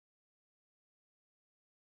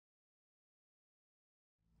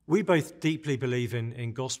We both deeply believe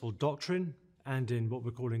in gospel doctrine and in what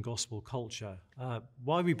we're calling gospel culture.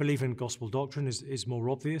 Why we believe in gospel doctrine is more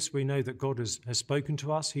obvious. We know that God has spoken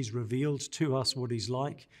to us. He's revealed to us what he's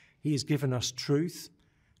like. He has given us truth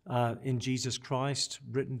in Jesus Christ,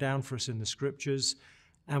 written down for us in the scriptures,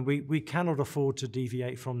 and we cannot afford to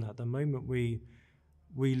deviate from that. The moment we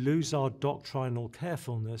lose our doctrinal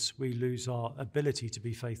carefulness, we lose our ability to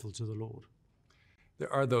be faithful to the Lord.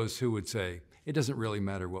 There are those who would say, it doesn't really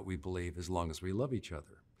matter what we believe as long as we love each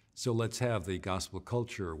other. So let's have the gospel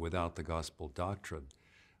culture without the gospel doctrine.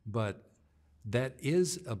 But that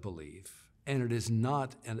is a belief, and it is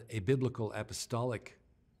not a biblical, apostolic,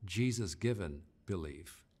 Jesus-given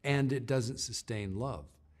belief, and it doesn't sustain love.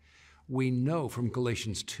 We know from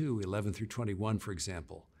Galatians 2:11 through 21, for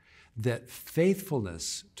example, that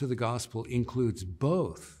faithfulness to the gospel includes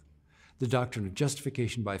both the doctrine of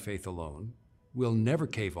justification by faith alone, we'll never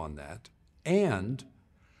cave on that, and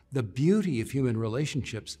the beauty of human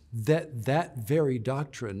relationships that very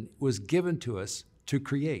doctrine was given to us to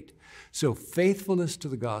create. So faithfulness to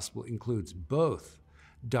the gospel includes both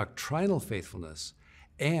doctrinal faithfulness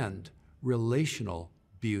and relational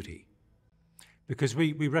beauty. Because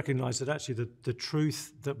we recognize that actually the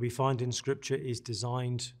truth that we find in Scripture is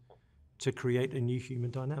designed to create a new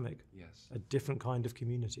human dynamic, yes, a different kind of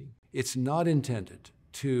community. It's not intended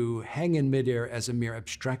to hang in midair as a mere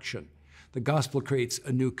abstraction. The gospel creates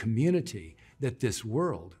a new community that this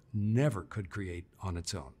world never could create on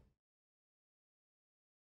its own.